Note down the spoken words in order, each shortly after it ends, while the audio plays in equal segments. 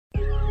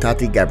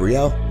Tati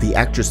Gabrielle, the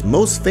actress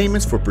most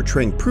famous for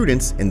portraying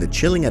Prudence in the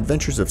Chilling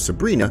Adventures of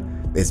Sabrina,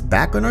 is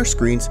back on our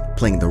screens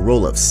playing the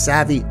role of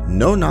savvy,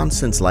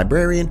 no-nonsense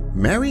librarian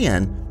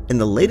Marianne in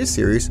the latest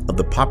series of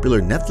the popular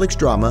Netflix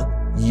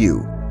drama,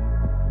 You.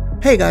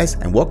 Hey guys,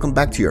 and welcome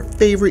back to your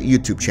favorite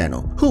YouTube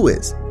channel, Who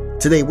Is?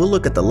 Today we'll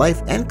look at the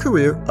life and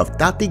career of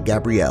Tati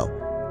Gabrielle.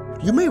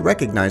 You may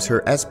recognize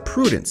her as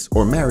Prudence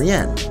or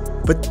Marianne,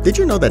 but did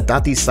you know that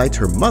Tati cites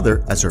her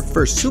mother as her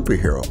first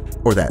superhero,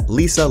 or that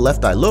Lisa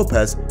Left Eye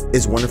Lopes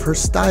is one of her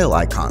style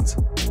icons?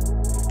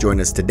 Join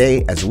us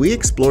today as we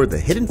explore the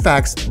hidden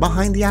facts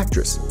behind the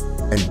actress.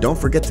 And don't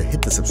forget to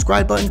hit the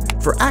subscribe button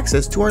for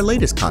access to our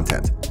latest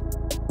content.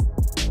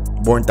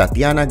 Born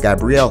Tatiana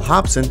Gabrielle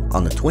Hobson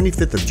on the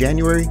 25th of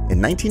January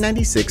in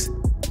 1996,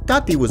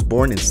 Tati was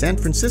born in San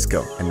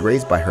Francisco and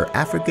raised by her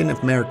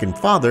African-American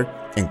father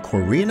and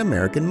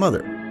Korean-American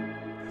mother.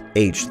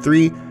 Aged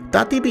 3,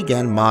 Tati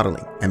began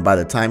modeling, and by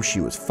the time she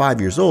was 5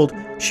 years old,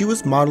 she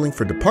was modeling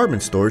for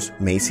department stores,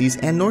 Macy's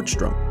and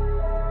Nordstrom.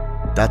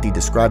 Tati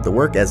described the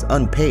work as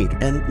unpaid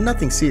and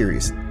nothing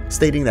serious,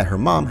 stating that her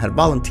mom had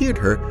volunteered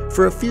her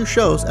for a few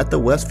shows at the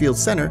Westfield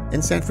Center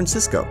in San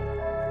Francisco.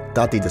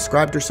 Tati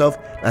described herself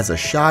as a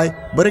shy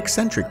but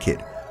eccentric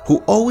kid who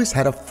always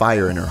had a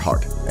fire in her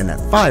heart, and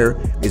that fire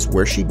is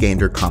where she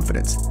gained her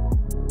confidence.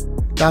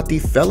 Tati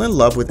fell in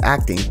love with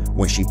acting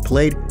when she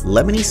played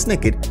Lemony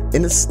Snicket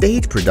in a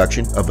stage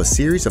production of a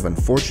series of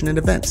unfortunate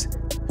events.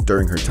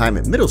 During her time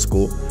at middle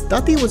school,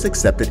 Tati was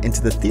accepted into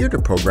the theater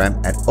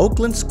program at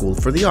Oakland School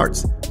for the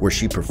Arts, where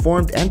she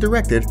performed and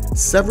directed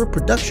several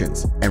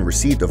productions and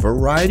received a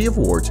variety of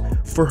awards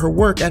for her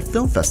work at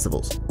film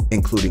festivals,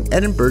 including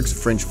Edinburgh's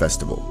Fringe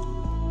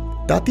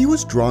Festival. Tati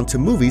was drawn to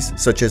movies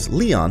such as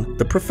Leon,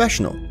 The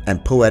Professional,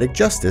 and Poetic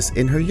Justice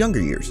in her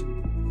younger years.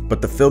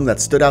 But the film that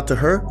stood out to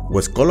her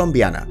was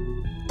Colombiana.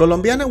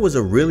 Colombiana was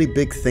a really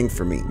big thing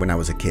for me when I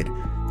was a kid.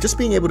 Just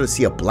being able to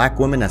see a black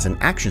woman as an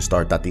action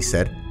star, Tati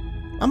said.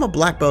 I'm a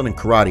black belt in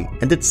karate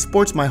and did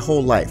sports my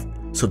whole life,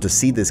 so to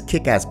see this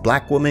kick-ass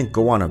black woman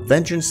go on a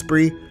vengeance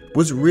spree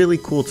was really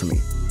cool to me.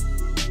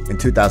 In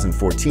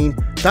 2014,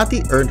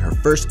 Tati earned her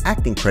first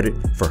acting credit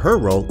for her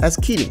role as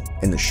Keating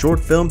in the short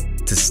film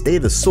To Stay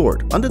the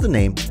Sword under the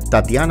name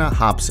Tatiana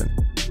Hobson.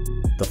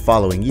 The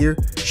following year,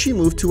 she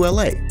moved to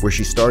LA, where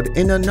she starred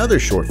in another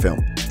short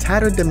film,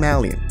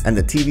 Tatterdemalion, and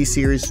the TV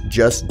series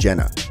Just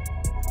Jenna.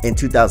 In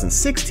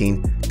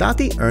 2016,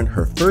 Tati earned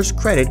her first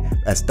credit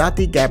as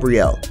Tati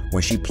Gabrielle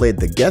when she played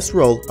the guest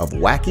role of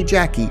Wacky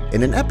Jackie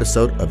in an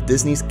episode of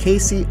Disney's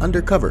KC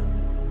Undercover.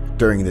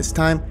 During this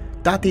time,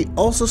 Tati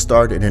also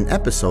starred in an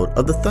episode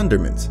of The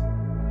Thundermans.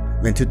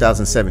 In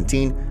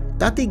 2017,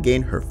 Tati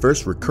gained her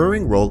first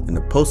recurring role in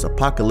the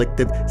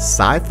post-apocalyptic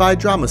sci-fi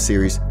drama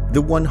series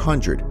The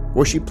 100,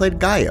 where she played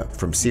Gaia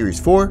from Series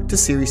 4 to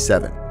Series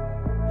 7.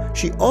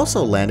 She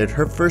also landed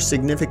her first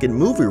significant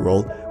movie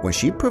role when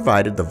she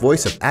provided the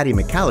voice of Addie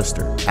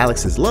McAllister,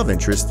 Alex's love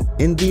interest,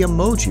 in The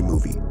Emoji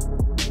Movie.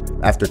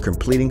 After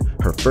completing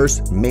her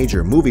first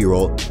major movie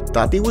role,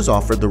 Tati was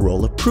offered the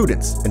role of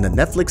Prudence in the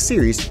Netflix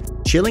series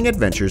Chilling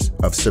Adventures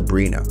of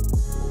Sabrina.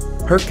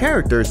 Her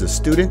character is a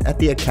student at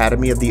the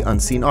Academy of the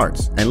Unseen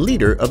Arts and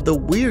leader of the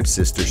Weird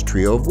Sisters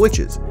trio of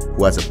witches,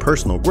 who has a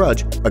personal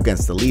grudge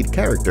against the lead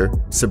character,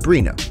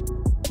 Sabrina.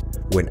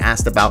 When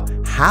asked about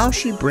how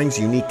she brings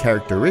unique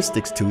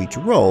characteristics to each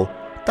role,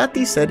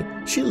 Tati said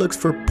she looks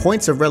for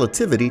points of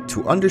relativity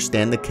to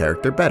understand the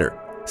character better,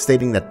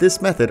 stating that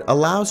this method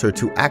allows her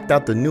to act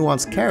out the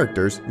nuanced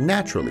characters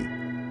naturally.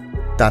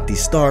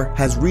 Tati's star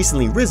has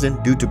recently risen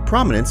due to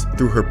prominence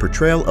through her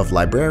portrayal of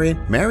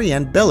librarian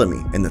Marianne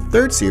in the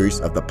third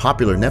series of the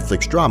popular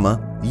Netflix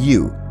drama,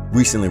 You,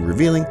 recently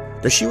revealing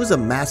that she was a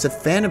massive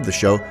fan of the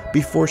show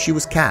before she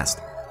was cast.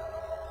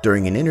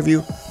 During an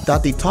interview,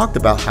 Tati talked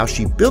about how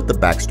she built the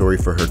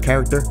backstory for her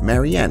character,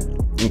 Marianne,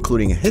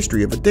 including a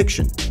history of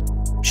addiction.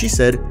 She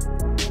said,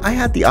 I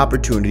had the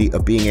opportunity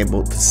of being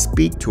able to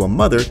speak to a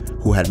mother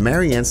who had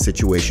Marianne's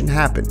situation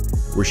happen,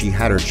 where she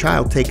had her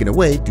child taken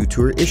away due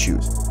to her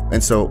issues.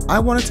 And so I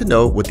wanted to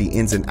know what the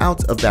ins and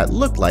outs of that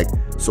looked like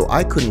so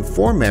I could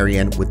inform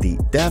Marianne with the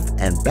depth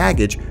and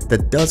baggage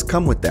that does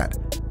come with that.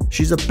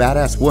 She's a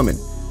badass woman.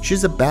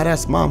 She's a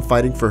badass mom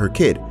fighting for her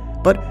kid.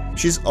 But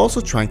she's also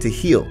trying to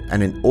heal,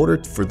 and in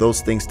order for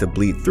those things to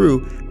bleed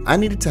through, I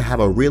needed to have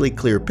a really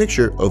clear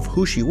picture of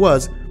who she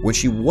was when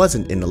she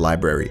wasn't in the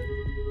library.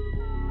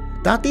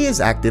 Tati is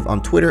active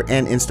on Twitter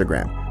and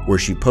Instagram, where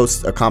she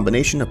posts a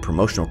combination of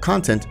promotional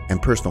content and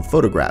personal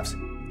photographs.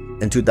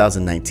 In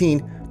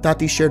 2019,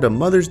 Tati shared a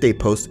Mother's Day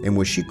post in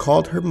which she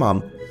called her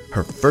mom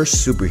her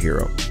first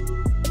superhero.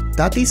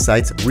 Tati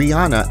cites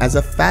Rihanna as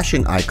a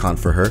fashion icon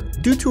for her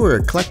due to her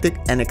eclectic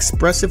and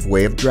expressive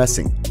way of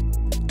dressing.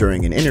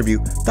 During an interview,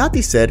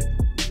 Tati said,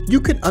 "You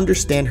can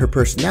understand her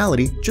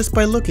personality just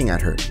by looking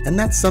at her, and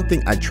that's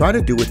something I try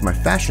to do with my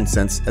fashion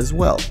sense as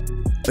well."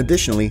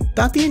 Additionally,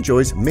 Tati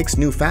enjoys mixed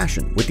new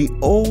fashion with the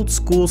old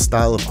school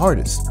style of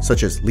artists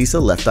such as Lisa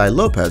Left Eye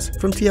Lopes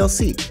from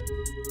TLC.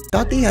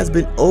 Tati has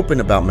been open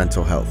about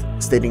mental health,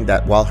 stating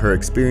that while her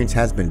experience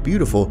has been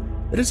beautiful,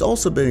 it has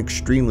also been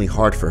extremely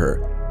hard for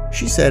her.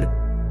 She said,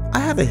 "I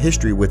have a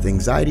history with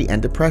anxiety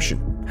and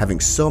depression.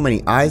 Having so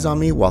many eyes on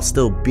me while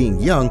still being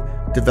young,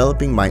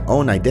 developing my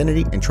own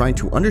identity and trying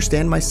to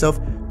understand myself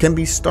can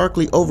be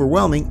starkly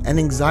overwhelming and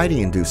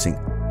anxiety-inducing.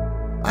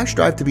 I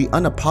strive to be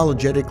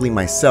unapologetically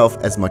myself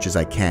as much as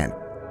I can."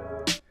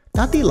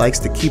 Tati likes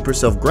to keep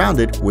herself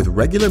grounded with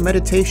regular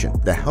meditation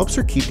that helps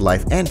her keep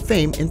life and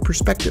fame in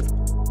perspective.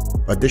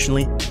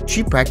 Additionally,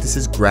 she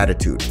practices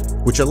gratitude,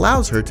 which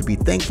allows her to be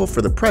thankful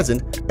for the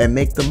present and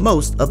make the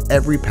most of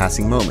every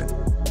passing moment.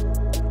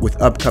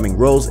 With upcoming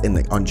roles in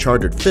the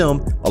Uncharted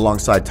film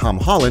alongside Tom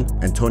Holland,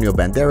 Antonio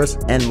Banderas,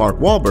 and Mark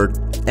Wahlberg,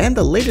 and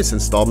the latest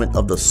installment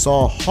of the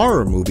Saw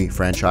horror movie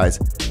franchise,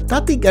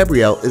 Tati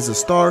Gabrielle is a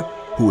star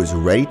who is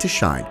ready to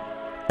shine.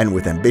 And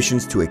with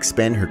ambitions to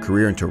expand her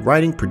career into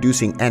writing,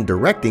 producing, and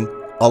directing,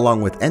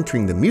 along with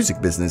entering the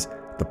music business,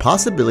 the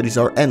possibilities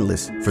are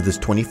endless for this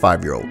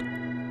 25-year-old.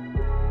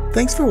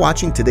 Thanks for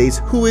watching today's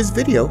Who Is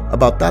video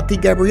about Tati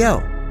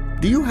Gabrielle.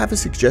 Do you have a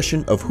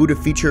suggestion of who to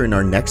feature in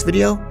our next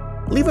video?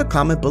 Leave a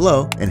comment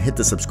below and hit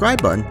the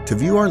subscribe button to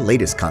view our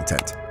latest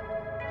content.